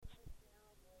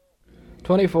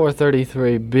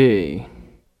2433B.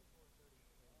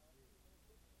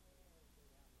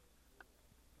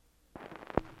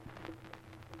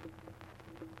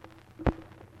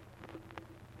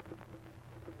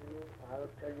 I'll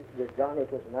tell you, John,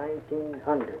 it was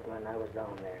 1900 when I was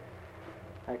down there.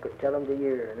 I could tell him the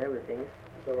year and everything.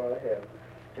 Go right ahead.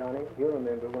 Johnny, you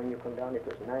remember when you come down, it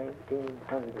was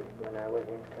 1900 when I was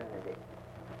in Kennedy.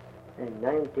 In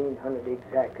 1900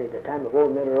 exactly, the time of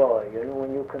old Milroy, you know,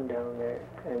 when you come down there.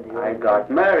 And I got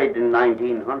married in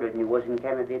 1900 and you was in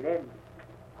Kennedy then.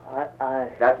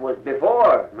 That was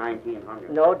before 1900.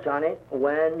 No, Johnny,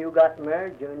 when you got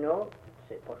married, you know.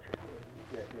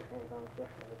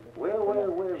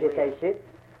 Well. J'étais ici.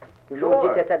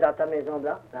 Sure. J'étais dans ta maison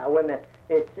blanche. Ah oui, mais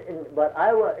but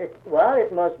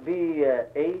it must be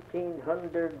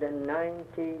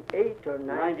 1898 or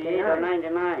 98 or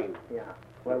 99. Yeah.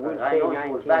 Well, we'll I say know 19. she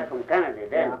was back from Canada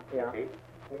then. Yeah.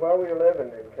 Where were you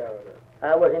living in Canada?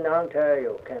 I was in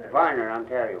Ontario, Canada. Varner,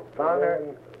 Ontario.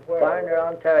 Varner,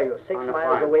 Ontario, 6 miles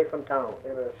farm. away from town.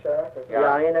 In a shack?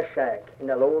 Yeah, in a shack, in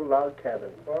a little log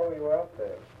cabin. Why were you out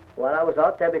there? Well, I was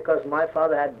out there because my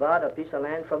father had bought a piece of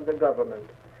land from the government,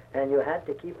 and you had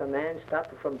to keep a man, stop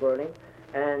it from burning,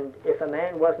 and if a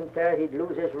man wasn't there, he'd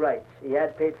lose his rights. He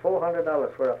had paid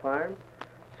 $400 for a farm,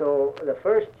 so the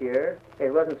first year,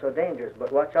 it wasn't so dangerous,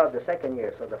 but watch out the second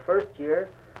year. So the first year,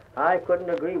 I couldn't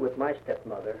agree with my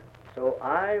stepmother, so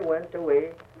I went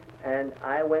away, and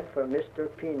I went for Mr.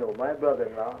 Pino, my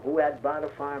brother-in-law, who had bought a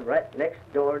farm right next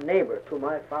door, neighbor to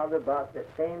my father, bought the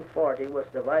same 40, was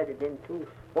divided in two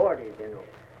 40s, you know,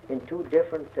 in two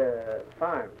different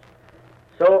farms.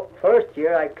 So first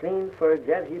year I cleaned for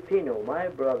Xavier Pino, my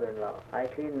brother-in-law. I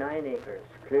cleaned 9 acres,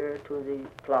 clear to the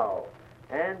plow.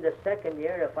 And the second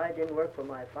year, if I didn't work for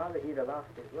my father, he'd have lost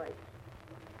his rights.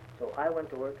 So I went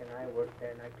to work and I worked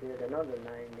there and I cleared another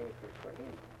 9 acres for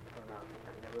him. For nothing. I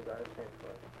never got a cent for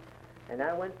it. And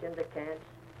I went in the camps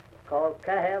called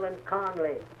Cahill and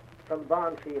Conley from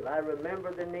Bonfield. I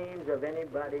remember the names of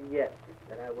anybody yet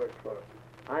that I worked for.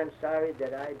 I'm sorry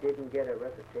that I didn't get a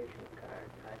reputation card.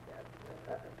 I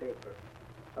got a paper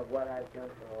of what I've done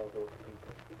for all those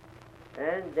people.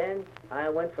 And then I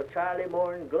went for Charlie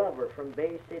Moore and Glover from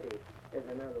Bay City. There's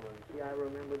another one. See, I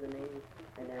remember the names.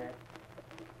 And that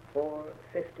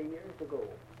 50 years ago,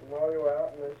 While you were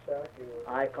out in this shack,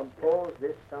 I composed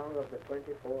this song of the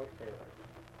 24 Sailors.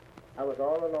 I was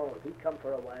all alone. He come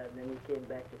for a while, and then he came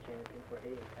back to Champion for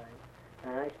hay time.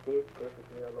 And I stayed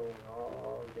perfectly alone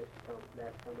all that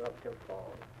summer up till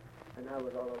fall. And I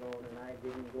was all alone, and I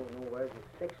didn't go nowhere, just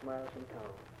 6 miles from town.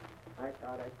 I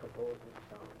thought I'd compose this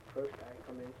song. First, I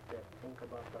commenced to think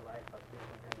about the life of this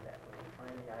and that one.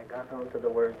 Finally, I got onto the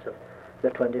words of the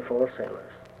 24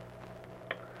 Sailors.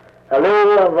 A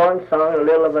little of one song, a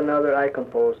little of another, I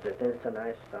composed it, and it's a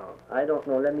nice song. I don't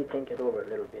know, let me think it over a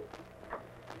little bit.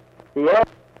 The